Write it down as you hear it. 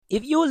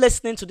If you're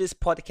listening to this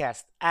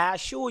podcast, I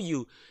assure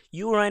you,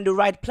 you are in the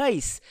right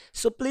place.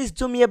 So please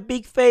do me a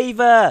big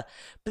favor.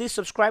 Please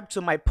subscribe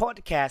to my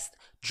podcast,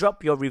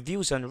 drop your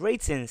reviews and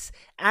ratings,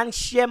 and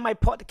share my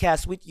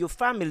podcast with your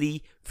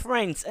family,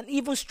 friends, and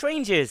even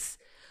strangers.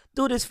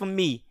 Do this for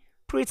me.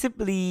 Pretty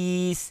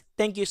please.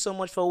 Thank you so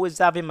much for always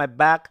having my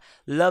back.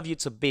 Love you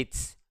to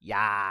bits.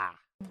 Yeah.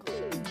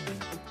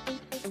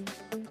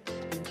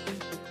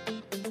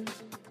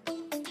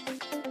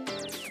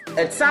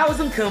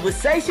 1,000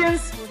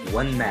 conversations,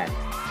 one man.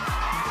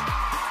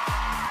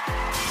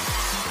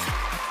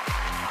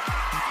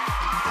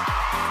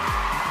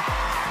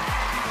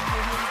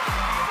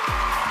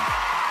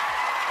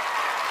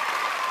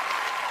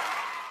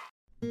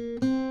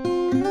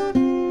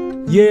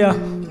 Yeah,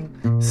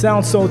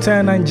 Sound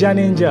Sultan and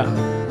Janinja.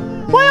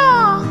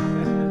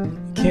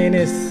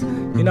 Kenneth,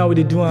 you know what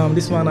they do.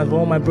 This one, of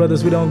all my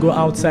brothers, we don't go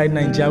outside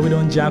Nigeria. We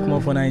don't jack more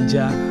for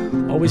Nigeria.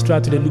 Always try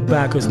to look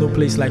back, cause no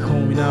place like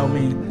home, you know what I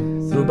mean?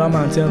 So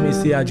Obama tell me,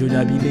 say,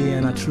 Ajoda Bile,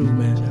 and I true,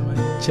 man.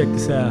 Check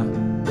this out.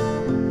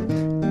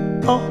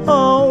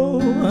 Oh,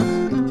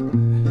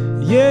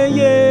 yeah,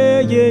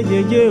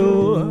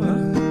 oh.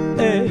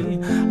 Hey,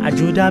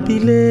 Ajoda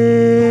Bile.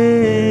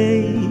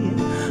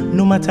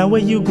 No matter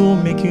where you go,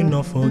 make you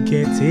not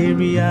forget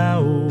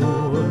area,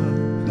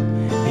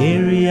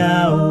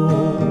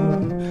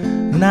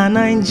 na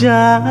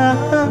Naija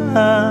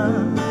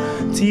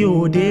tí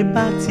òde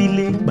bá ti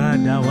lè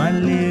padà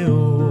wálé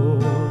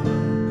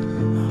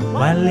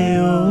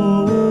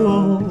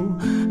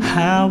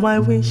how I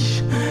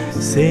wish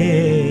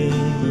say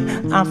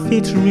I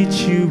fit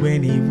reach you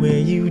anywhere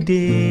you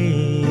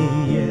dey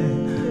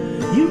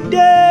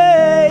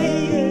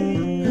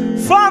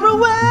far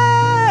away.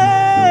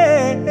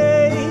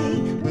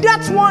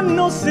 That one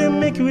no say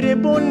make you the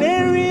bone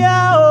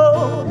area,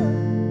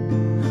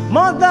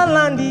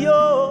 motherland,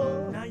 yo.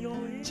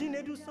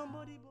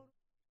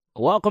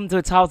 Welcome to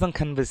 1,000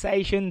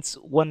 Conversations,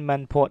 one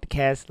man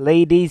podcast,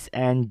 ladies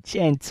and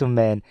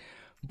gentlemen,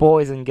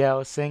 boys and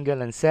girls,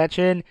 single and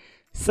searching,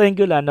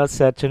 single and not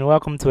searching.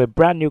 Welcome to a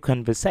brand new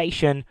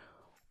conversation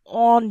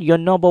on your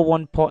number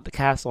one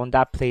podcast on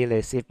that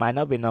playlist. It might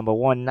not be number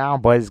one now,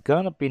 but it's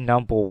gonna be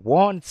number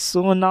one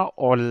sooner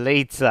or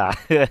later.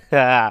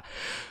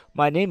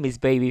 My name is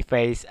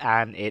Babyface,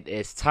 and it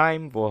is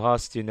time for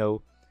us,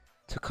 to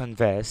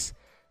converse,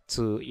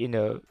 to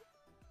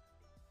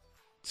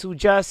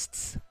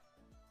just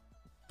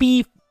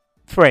be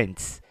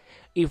friends.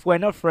 If we're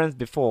not friends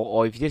before,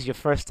 or if this is your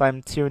first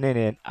time tuning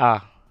in,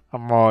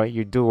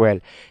 you do well.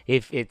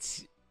 If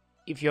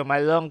you're my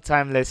long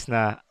time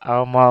listener,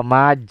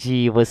 my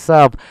G, what's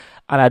up?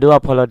 And I do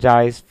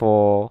apologize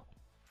for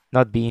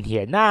not being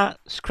here. Nah,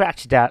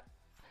 scratch that.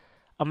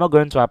 I'm not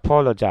going to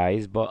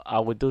apologize, but I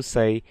would do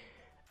say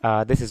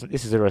this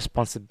is a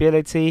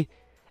responsibility,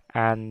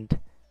 and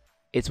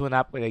it won't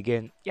happen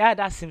again. Yeah,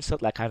 that seems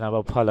sort like an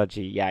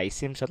apology. Yeah, it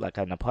seems sort like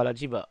an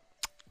apology, but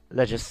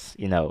let's just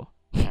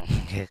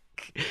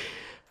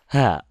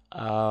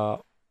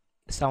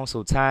Sound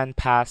Sultan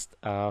passed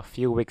a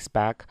few weeks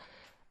back.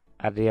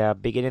 At the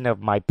beginning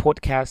of my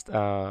podcast,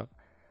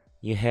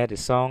 you heard the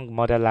song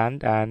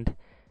Motherland, and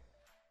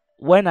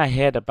when I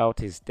heard about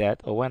his death,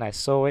 or when I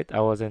saw it,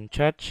 I was in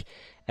church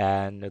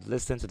and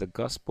listened to the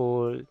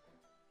gospel,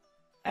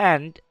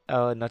 and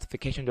a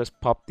notification just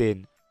popped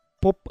in.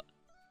 Pop!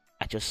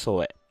 I just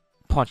saw it.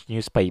 Punch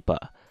newspaper.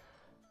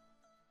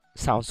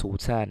 Sound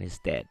Sultan is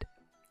dead.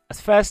 At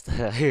first,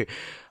 I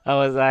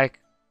was like,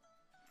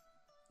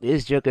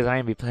 these jokers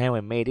ain't be playing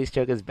with me. These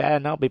jokers better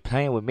not be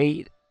playing with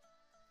me.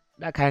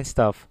 That kind of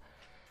stuff.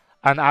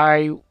 And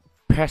I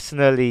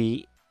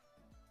personally,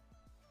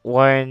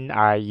 when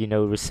I,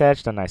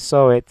 researched and I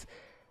saw it,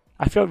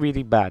 I felt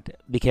really bad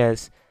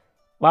because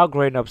while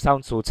growing up,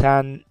 Sound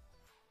Sultan,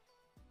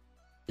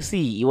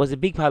 see, it was a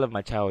big part of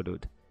my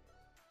childhood.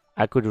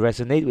 I could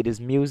resonate with his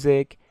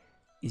music.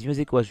 His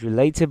music was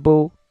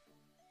relatable.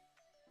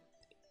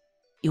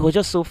 It was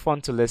just so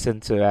fun to listen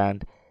to,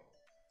 and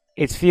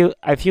I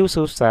feel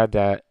so sad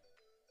that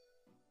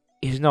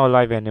he's not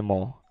alive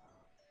anymore.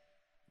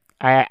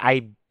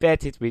 I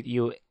bet it with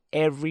you,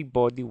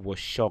 everybody was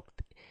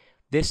shocked.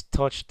 This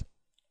touched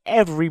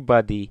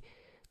everybody.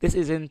 This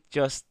isn't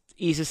just,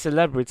 he's a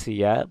celebrity,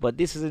 yeah, but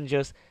this isn't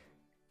just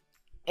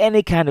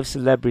any kind of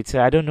celebrity.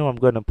 I don't know how I'm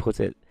gonna put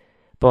it,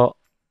 but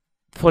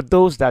for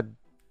those that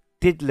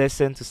did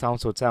listen to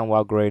Sound Sultan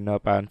while growing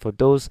up, and for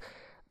those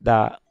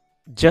that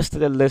just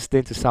started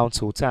listening to Sound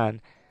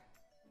Sultan,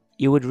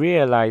 you would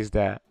realize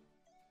that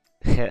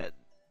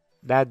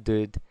that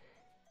dude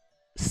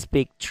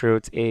speak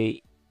truth.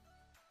 It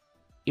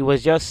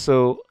was just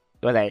so,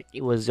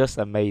 it was just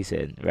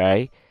amazing,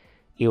 right?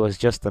 It was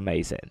just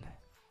amazing.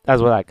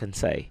 That's what I can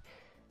say.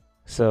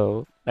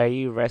 So may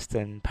you rest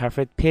in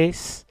perfect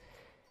peace.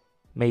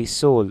 May his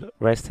soul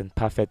rest in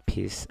perfect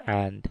peace,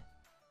 and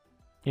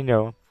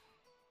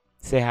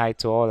say hi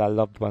to all our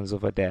loved ones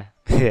over there.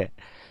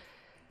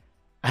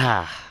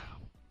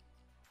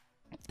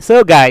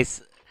 So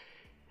guys,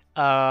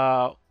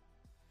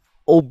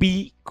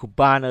 Obi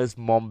Cubana's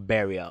mom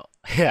burial.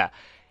 Yeah,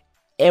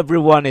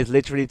 Everyone is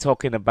literally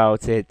talking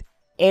about it.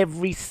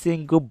 Every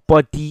single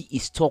body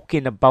is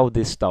talking about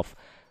this stuff.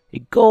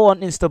 You go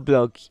on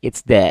Instablog,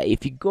 it's there.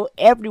 If you go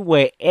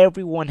everywhere,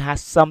 everyone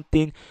has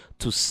something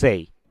to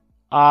say.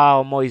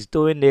 Oh, Mo is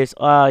doing this.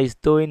 Oh, he's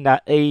doing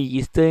that. Hey,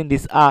 he's doing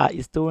this. Ah,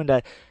 he's doing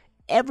that.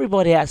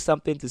 Everybody has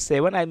something to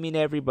say. When I mean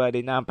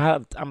everybody, now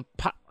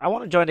I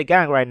want to join the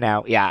gang right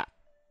now. Yeah,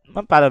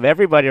 I'm part of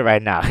everybody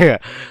right now.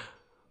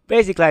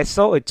 Basically, I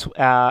saw it.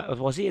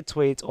 Was it a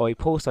tweet or a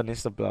post on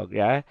Instablog?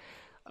 Yeah,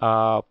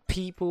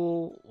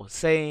 people were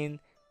saying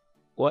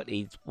what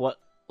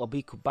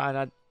Obi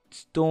Kubana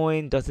is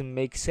doing doesn't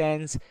make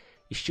sense.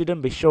 He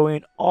shouldn't be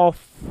showing off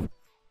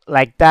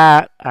like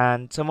that.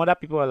 And some other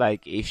people are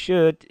like, he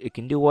should. He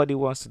can do what he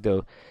wants to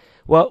do.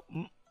 Well,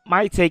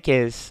 my take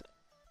is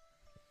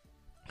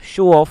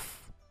show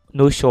off,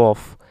 no show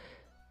off.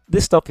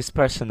 This stuff is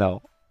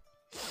personal.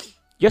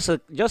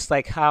 Just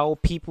like how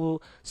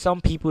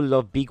some people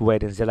love big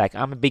weddings. They're like,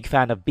 I'm a big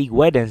fan of big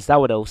weddings. That's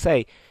what I'll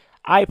say.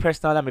 I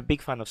personally am a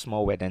big fan of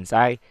small weddings.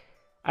 I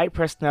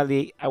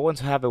personally I want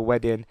to have a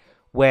wedding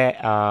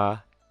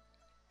where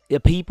the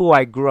people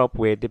I grew up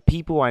with, the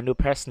people I know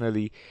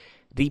personally,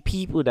 the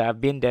people that have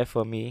been there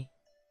for me,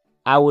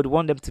 I would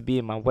want them to be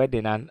in my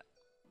wedding, and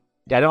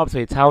they're not up to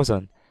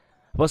 1,000.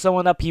 But some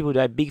other people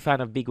that are big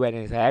fan of big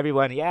weddings, like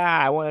everyone, yeah,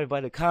 I want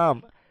everybody to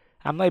come.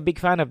 I'm not a big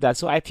fan of that,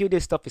 so I feel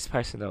this stuff is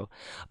personal,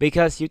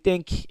 because you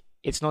think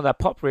it's not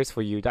appropriate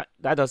for you. That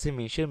doesn't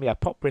mean it shouldn't be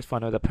appropriate for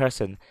another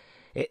person.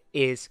 It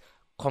is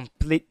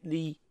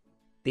completely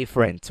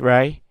different,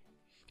 right?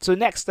 So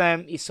next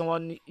time, if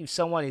someone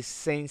is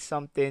saying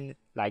something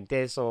like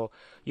this, or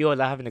you're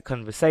having a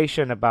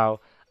conversation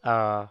about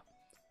uh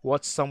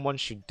what someone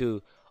should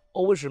do,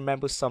 always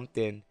remember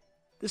something.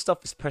 This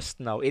stuff is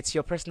personal. It's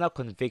your personal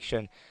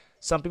conviction.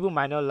 Some people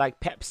might not like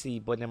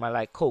Pepsi, but they might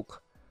like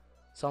Coke.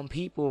 Some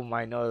people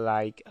might not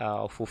like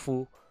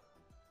fufu,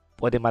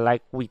 but they might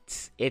like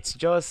wheat. It's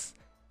just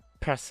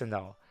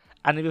personal.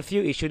 And if you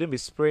feel it shouldn't be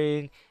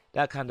spraying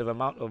that kind of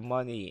amount of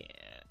money,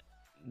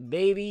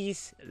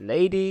 babies,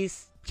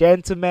 ladies,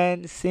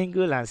 gentlemen,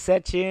 single and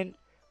searching,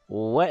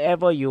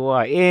 whatever you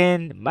are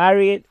in,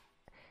 married,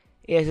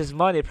 it's his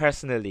money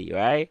personally,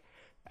 right?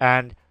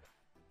 And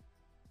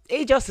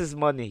it's just his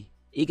money.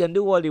 He can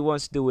do what he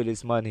wants to do with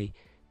his money.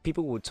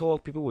 People will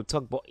talk,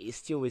 but it's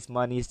still his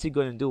money. He's still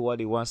gonna do what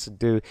he wants to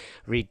do,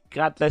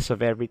 regardless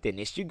of everything.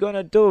 He's still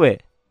gonna do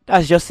it.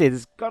 That's just it.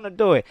 He's gonna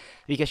do it.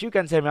 Because you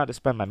can tell me how to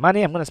spend my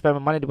money. I'm gonna spend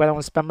my money the way I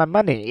want to spend my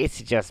money.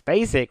 It's just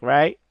basic,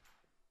 right?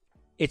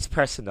 It's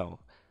personal.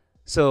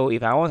 So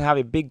if I want to have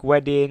a big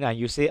wedding and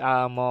you say,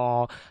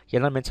 more,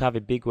 you're not meant to have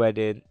a big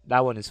wedding,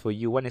 that one is for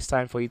you. When it's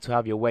time for you to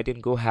have your wedding,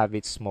 go have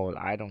it small.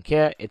 I don't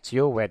care. It's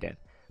your wedding.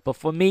 But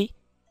for me,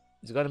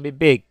 it's gonna be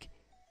big.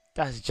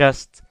 That's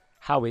just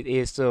how it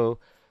is. So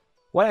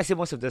when I see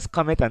most of this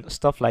comment and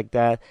stuff like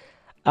that,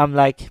 I'm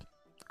like,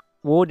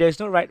 well, there's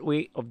no right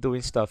way of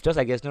doing stuff. Just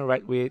like there's no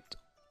right way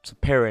to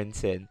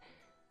parenting.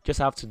 Just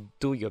have to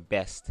do your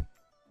best.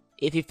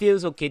 If he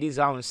feels okay, this is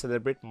how I want to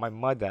celebrate my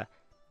mother,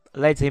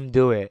 let him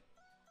do it.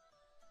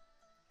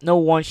 No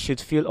one should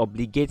feel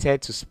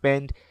obligated to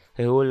spend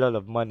a whole lot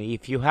of money.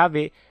 If you have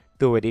it,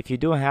 do it. If you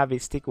don't have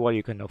it, stick with what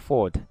you can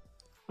afford.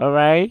 All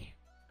right.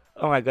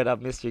 Oh my god,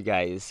 I've missed you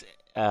guys.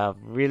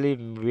 Really,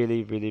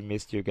 really, really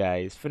missed you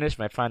guys. Finished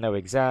my final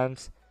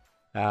exams.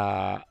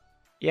 Uh,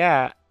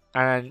 yeah,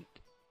 and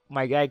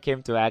my guy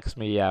came to ask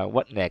me,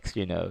 what next?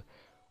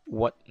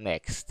 What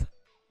next?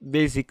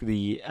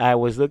 Basically, I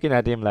was looking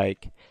at him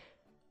like,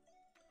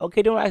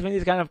 okay, don't ask me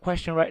this kind of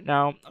question right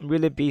now. I'm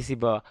really busy,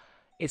 but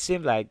it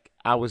seemed like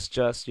I was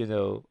just,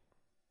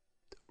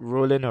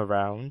 rolling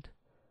around,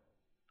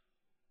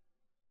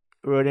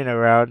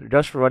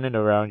 just running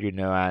around,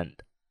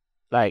 and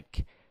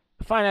like,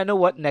 fine, I know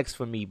what next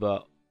for me,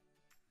 but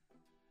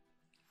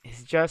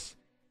it's just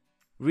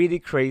really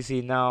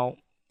crazy now.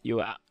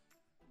 You,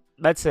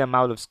 let's say I'm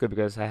out of school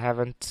because I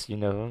haven't,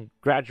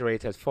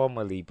 graduated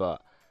formally,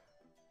 but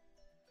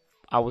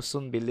I will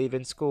soon be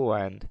leaving school,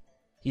 and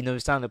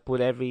it's time to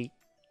put everything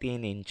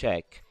in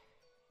check.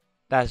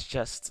 That's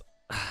just,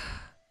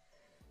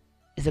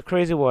 it's a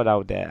crazy world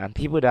out there, and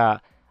people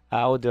that are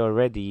out there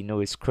already,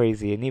 it's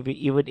crazy. And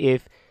even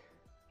if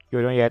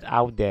you're not yet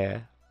out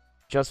there,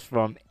 just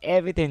from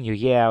everything you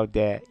hear out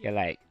there, you're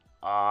like,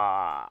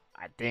 I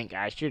think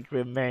I should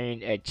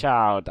remain a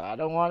child. I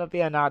don't want to be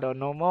an adult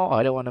no more.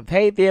 I don't want to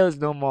pay bills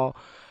no more.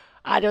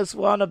 I just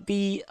want to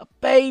be a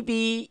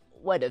baby,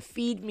 where they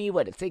feed me,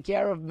 where they take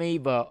care of me.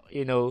 But,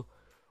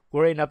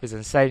 growing up is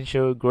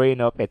essential. Growing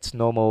up, it's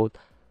normal.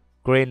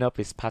 Growing up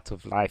is part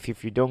of life.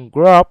 If you don't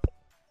grow up,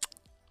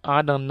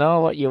 I don't know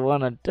what you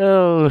want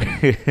to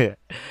do.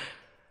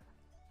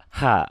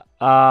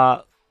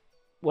 Ha.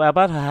 We're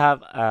about to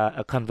have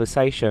a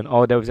conversation,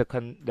 or there was a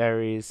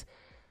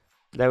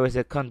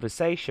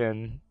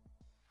conversation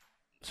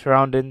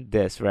surrounding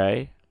this,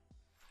 right?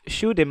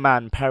 Should a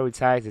man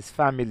prioritize his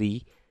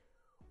family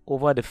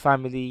over the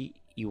family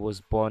he was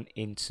born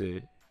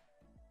into?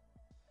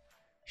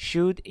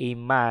 Should a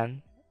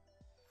man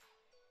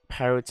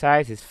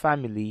prioritize his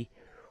family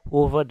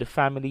over the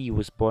family you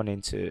was born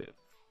into.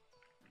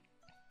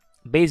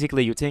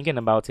 Basically, you're thinking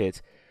about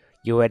it.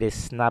 Your head is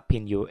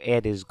snapping, your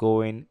head is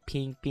going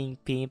ping, ping,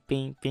 ping,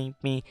 ping, ping,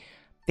 ping,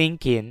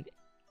 thinking,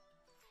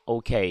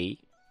 okay,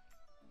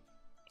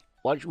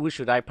 who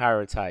should I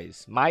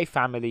prioritize? My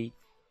family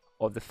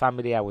or the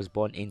family I was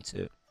born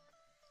into?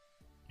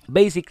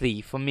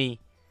 Basically,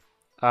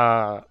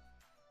 uh,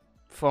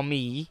 for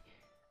me,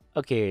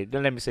 okay,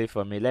 don't let me say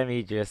for me. Let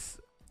me just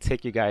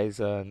take you guys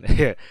on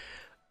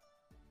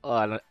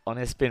on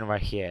a spin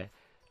right here.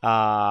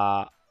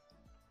 Uh,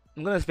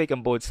 I'm gonna speak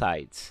on both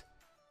sides.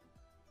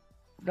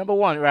 Number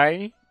one,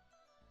 right?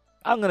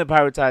 I'm gonna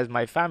prioritize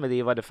my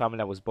family over the family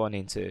I was born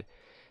into.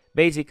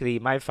 Basically,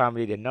 my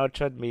family they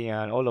nurtured me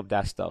and all of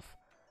that stuff,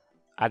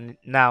 and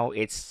now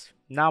it's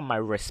now my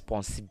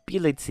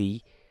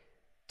responsibility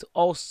to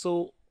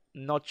also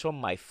nurture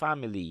my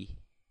family,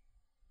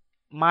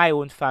 my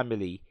own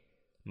family,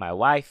 my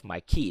wife, my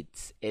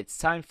kids. It's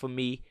time for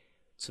me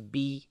to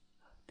be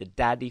the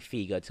daddy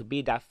figure, to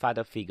be that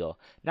father figure.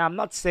 Now, I'm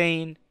not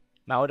saying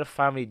my other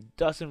family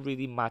doesn't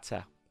really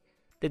matter.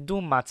 They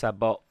do matter,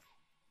 but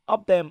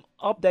up there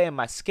in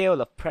my scale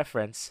of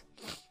preference,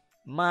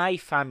 my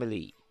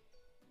family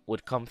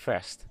would come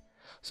first.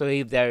 So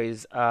if there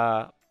is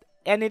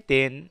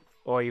anything,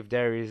 or if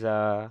there's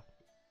a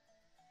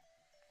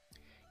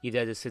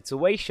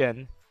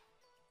situation,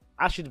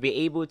 I should be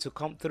able to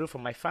come through for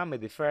my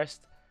family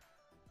first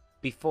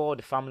before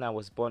the family I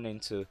was born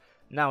into.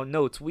 Now,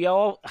 note, we are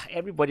all,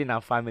 everybody in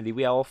our family,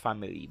 we are all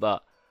family,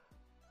 but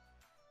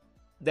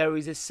there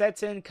is a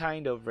certain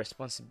kind of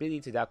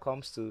responsibility that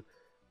comes to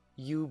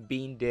you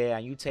being there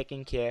and you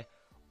taking care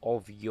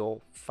of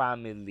your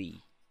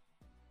family.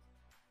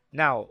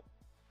 Now,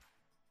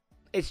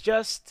 it's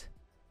just,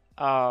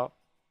 uh,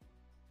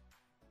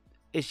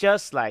 it's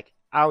just like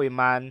how a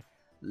man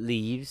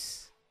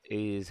leaves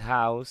his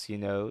house,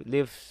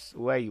 lives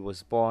where he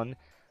was born,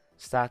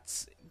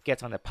 starts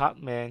get an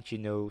apartment,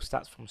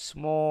 starts from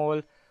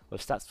small or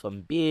starts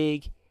from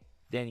big,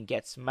 then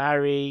gets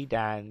married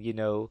and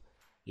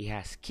he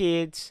has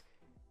kids.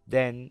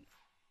 Then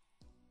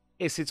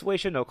a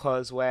situation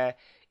occurs where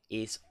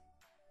is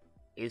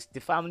is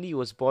the family he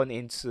was born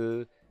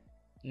into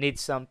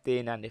needs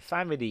something, and the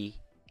family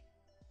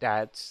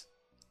that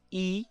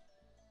he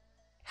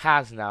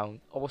has now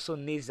also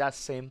needs that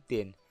same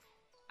thing,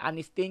 and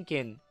he's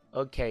thinking,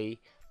 okay,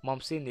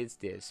 momsy needs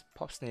this,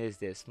 pops needs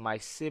this, my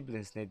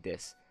siblings need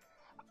this,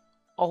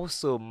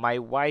 also my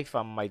wife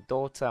and my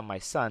daughter and my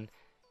son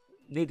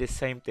need the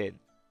same thing.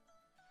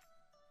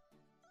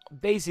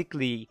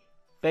 Basically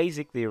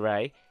basically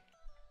right,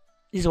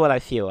 this is what I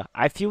feel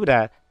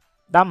that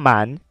that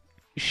man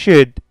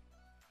should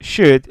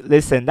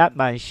listen, that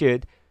man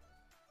should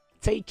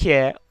take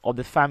care of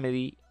the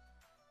family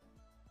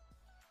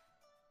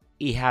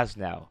he has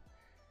now,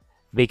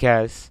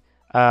 because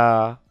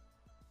uh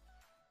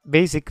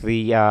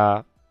basically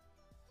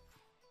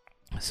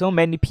so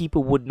many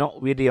people would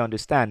not really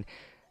understand.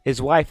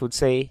 His wife would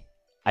say,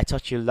 I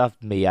thought you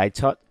loved me, I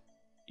thought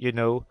we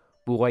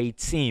were a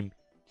team.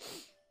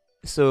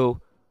 So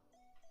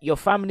your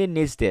family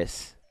needs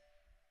this,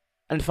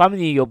 and the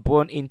family you're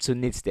born into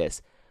needs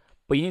this,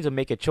 but you need to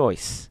make a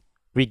choice.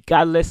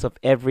 Regardless of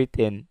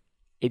everything,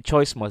 a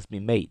choice must be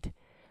made.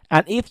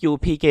 And if you're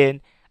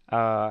picking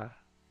uh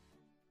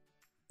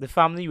the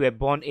family you were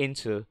born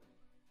into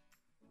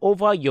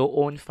over your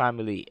own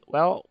family,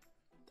 well,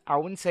 I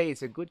wouldn't say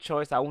it's a good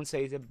choice. I wouldn't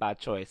say it's a bad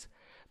choice.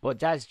 But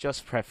that's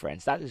just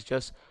preference. That is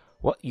just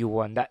what you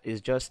want. That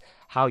is just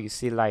how you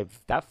see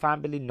life. That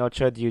family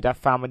nurtured you. That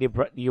family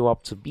brought you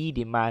up to be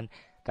the man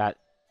that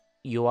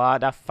you are.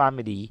 That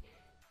family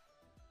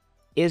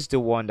is the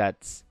one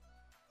that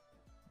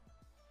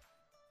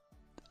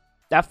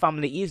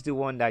family is the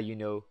one that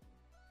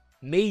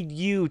made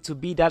you to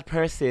be that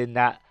person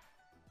that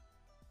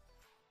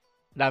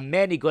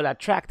many got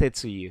attracted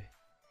to you.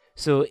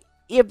 So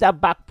if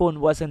that backbone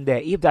wasn't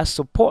there, if that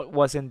support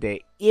wasn't there,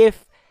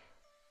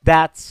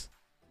 that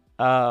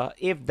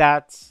if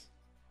that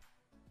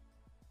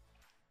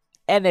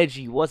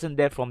energy wasn't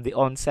there from the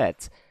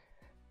onset,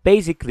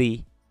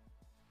 basically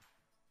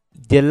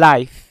the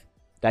life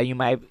that you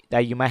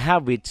might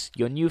have with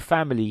your new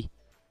family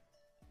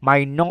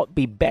might not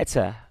be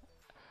better.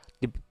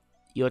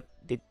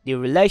 The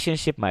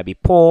relationship might be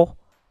poor.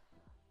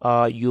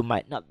 You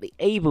might not be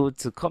able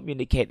to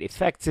communicate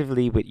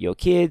effectively with your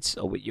kids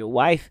or with your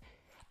wife.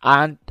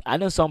 And I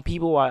know some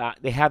people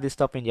they have this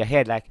stuff in their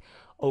head like,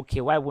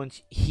 okay, why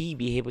won't he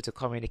be able to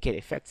communicate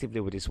effectively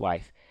with his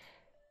wife?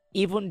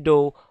 Even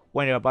though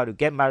when you're about to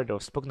get married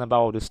or spoken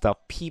about all this stuff,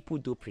 people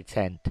do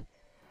pretend.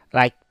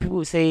 Like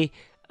people say,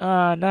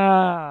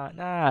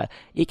 nah,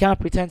 you can't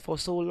pretend for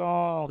so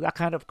long. That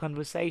kind of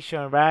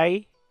conversation,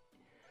 right?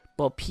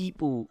 But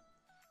people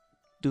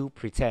do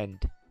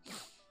pretend.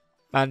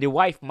 And the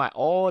wife might,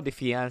 or the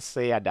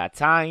fiance at that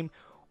time,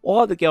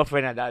 or the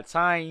girlfriend at that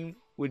time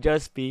would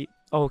just be,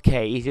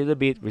 okay, he's a little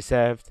bit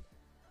reserved.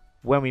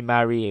 When we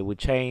marry, it will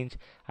change.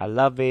 I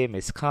love him,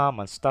 he's calm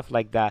and stuff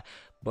like that.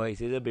 But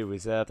he's a little bit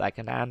reserved. I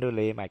can handle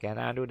him, I can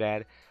handle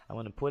that. I'm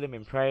gonna put him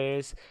in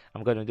prayers.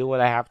 I'm gonna do what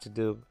I have to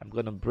do. I'm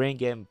gonna bring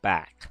him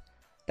back.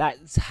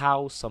 That's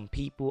how some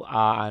people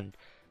are, and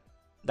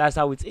that's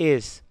how it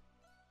is.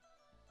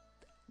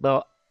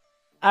 But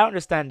I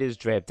understand this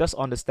drift. Just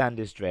understand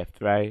this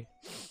drift, right?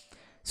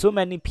 So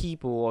many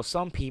people, or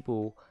some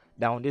people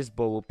down this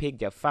boat, will pick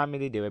their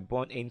family they were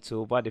born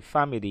into, but the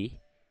family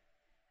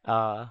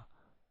uh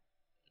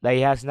that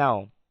he has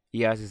now.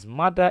 He has his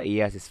mother, he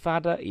has his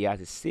father, he has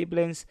his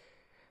siblings,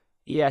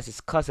 he has his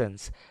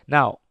cousins.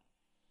 Now,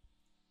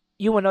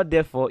 you were not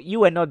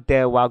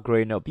there while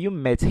growing up. You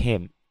met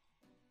him,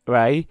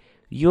 right?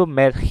 You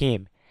met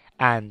him,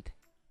 and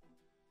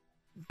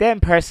then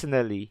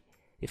personally,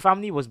 the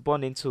family he was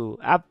born into.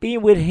 I've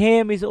been with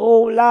him his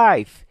whole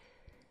life,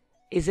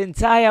 his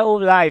entire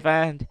whole life,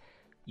 and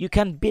you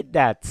can beat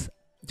that.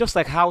 Just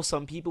like how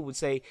some people would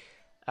say,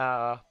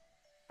 uh,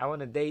 I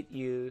want to date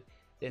you,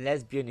 then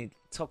let's be on a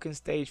talking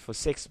stage for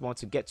 6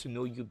 months to get to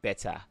know you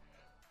better.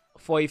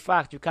 For a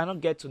fact, you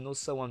cannot get to know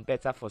someone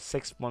better for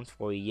 6 months,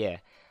 for a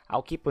year.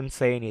 I'll keep on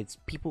saying it.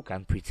 People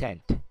can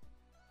pretend.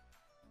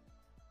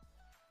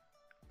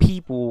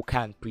 People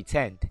can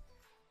pretend.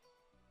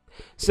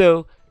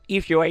 So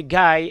if you're a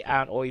guy,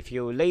 and or if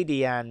you're a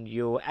lady and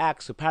you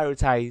ask to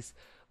prioritize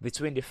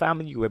between the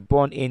family you were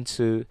born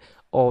into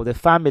or the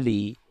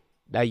family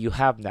that you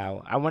have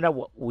now, I wonder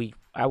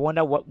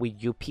what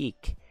would you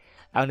pick.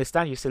 I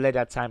understand you still let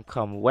that time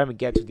come. When we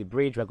get to the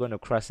bridge, we're going to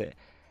cross it.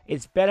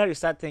 It's better to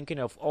start thinking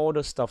of all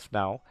the stuff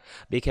now,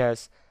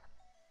 because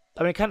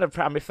I'm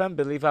a firm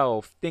believer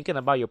of thinking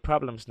about your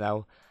problems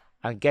now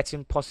and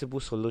getting possible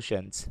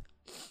solutions.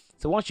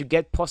 So once you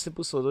get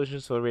possible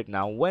solutions for it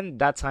now, when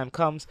that time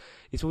comes,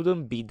 it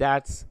wouldn't be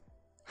that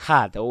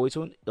hard, or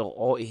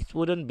it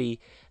wouldn't be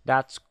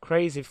that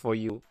crazy for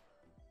you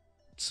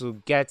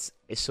to get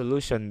a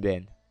solution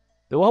then.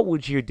 So what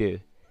would you do?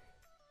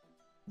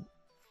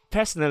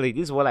 Personally,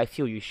 this is what I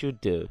feel you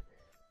should do.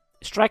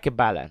 Strike a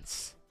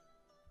balance.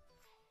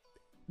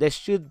 There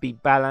should be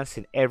balance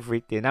in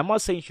everything. I'm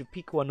not saying you should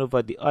pick one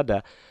over the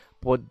other,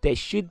 but there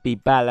should be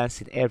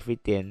balance in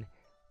everything.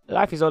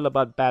 Life is all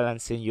about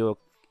balancing your,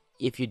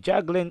 if you're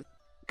juggling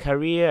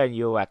career and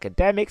your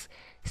academics,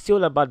 it's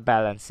still about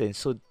balancing.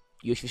 So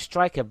you should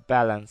strike a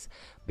balance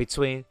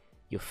between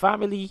your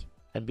family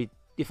and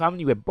the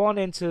family you were born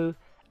into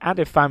and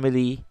the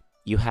family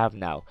you have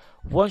now.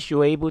 Once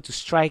you're able to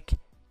strike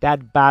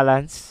that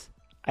balance,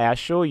 I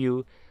assure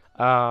you,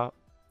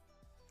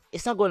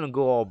 it's not going to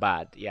go all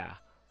bad. Yeah,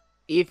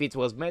 if it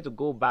was meant to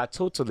go bad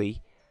totally,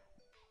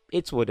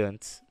 it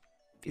wouldn't.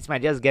 It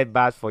might just get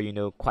bad for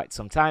quite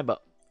some time,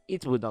 but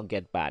it would not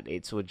get bad.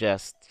 It would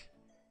just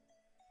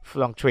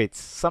fluctuate,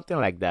 something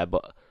like that.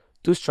 But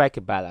to strike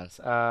a balance.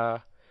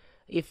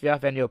 If you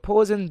have any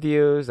opposing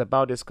views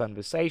about this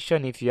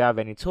conversation, if you have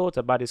any thoughts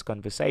about this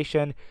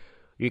conversation,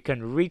 you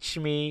can reach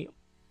me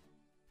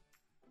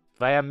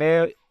via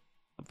mail,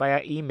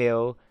 via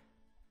email,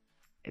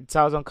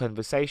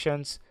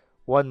 1000conversations,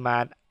 one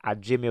man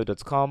at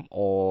gmail.com,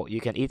 or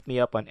you can hit me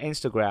up on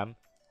Instagram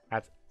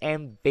at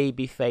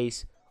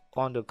mbabyface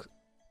on the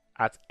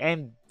at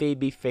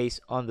mbabyface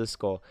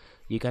underscore.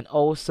 You can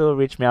also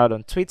reach me out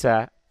on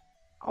Twitter,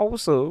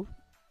 also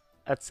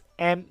at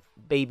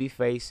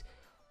mbabyface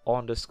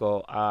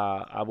underscore.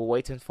 I'll be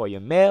waiting for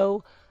your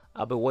mail.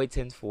 I'll be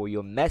waiting for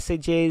your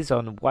messages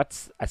on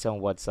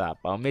WhatsApp.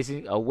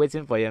 I'm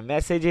waiting for your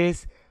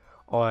messages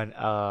on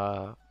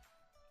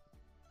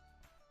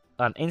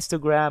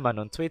Instagram and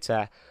on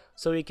Twitter,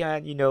 so we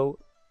can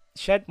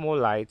shed more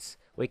lights.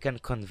 We can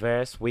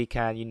converse. We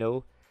can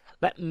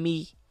let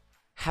me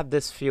have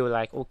this feel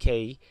like,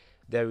 okay,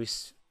 there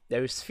is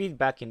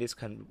feedback in this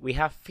we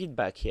have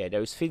feedback here.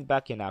 There is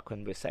feedback in our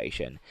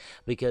conversation,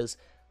 because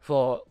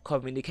for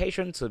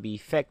communication to be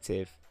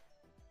effective,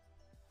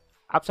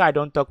 after I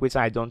don't talk with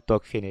I don't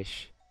talk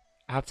finish.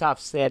 After I've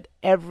said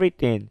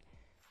everything,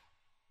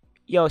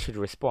 y'all should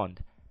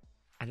respond.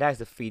 And that's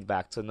the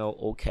feedback to know,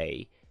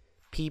 okay,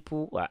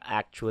 people are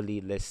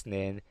actually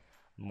listening.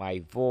 My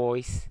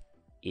voice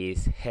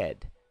is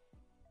heard.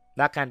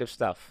 That kind of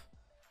stuff.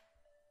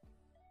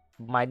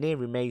 My name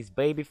remains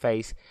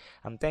Babyface,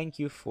 and thank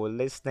you for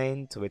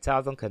listening to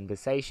 1000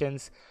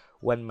 Conversations,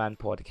 One Man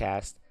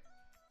Podcast.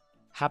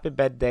 Happy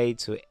birthday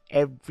to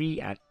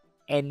every and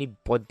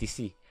anybody.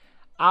 See,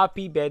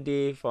 happy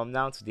birthday from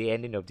now to the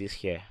ending of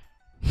this year.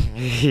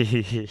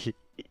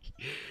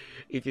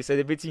 If you're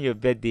celebrating your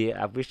birthday,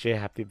 I wish you a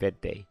happy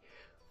birthday.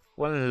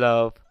 One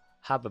love.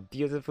 Have a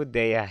beautiful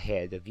day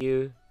ahead of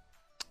you.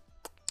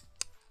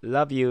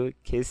 Love you.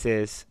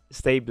 Kisses.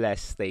 Stay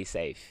blessed. Stay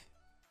safe.